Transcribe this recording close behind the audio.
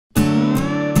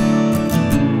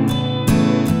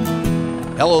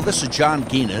Hello, this is John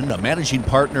Geenen, a managing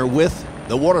partner with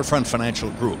the Waterfront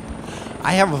Financial Group.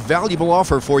 I have a valuable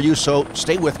offer for you, so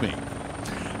stay with me.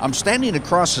 I'm standing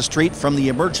across the street from the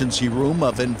emergency room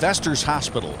of Investors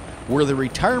Hospital, where the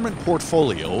retirement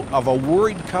portfolio of a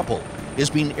worried couple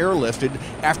is being airlifted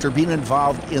after being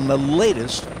involved in the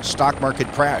latest stock market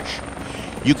crash.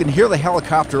 You can hear the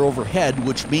helicopter overhead,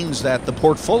 which means that the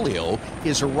portfolio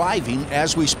is arriving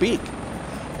as we speak.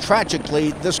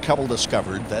 Tragically, this couple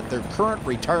discovered that their current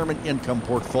retirement income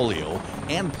portfolio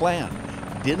and plan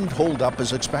didn't hold up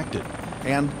as expected,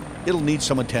 and it'll need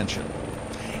some attention.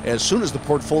 As soon as the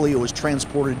portfolio is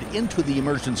transported into the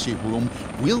emergency room,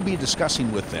 we'll be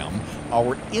discussing with them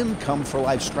our income for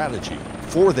life strategy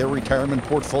for their retirement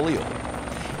portfolio.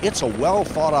 It's a well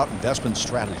thought out investment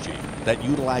strategy that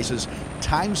utilizes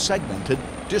time-segmented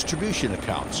distribution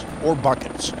accounts, or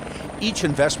buckets. Each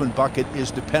investment bucket is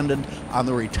dependent on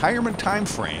the retirement time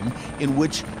frame in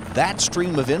which that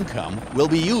stream of income will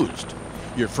be used.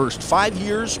 Your first 5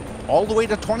 years, all the way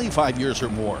to 25 years or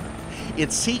more.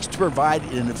 It seeks to provide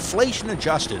an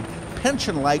inflation-adjusted,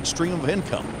 pension-like stream of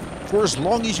income for as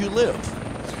long as you live.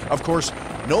 Of course,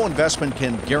 no investment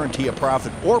can guarantee a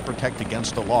profit or protect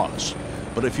against a loss.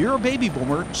 But if you're a baby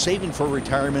boomer saving for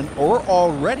retirement or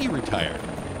already retired,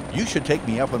 you should take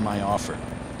me up on my offer.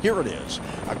 Here it is,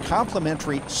 a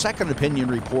complimentary second opinion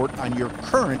report on your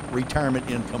current retirement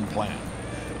income plan.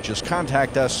 Just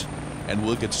contact us and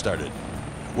we'll get started.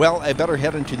 Well, I better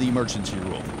head into the emergency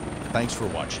room. Thanks for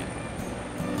watching.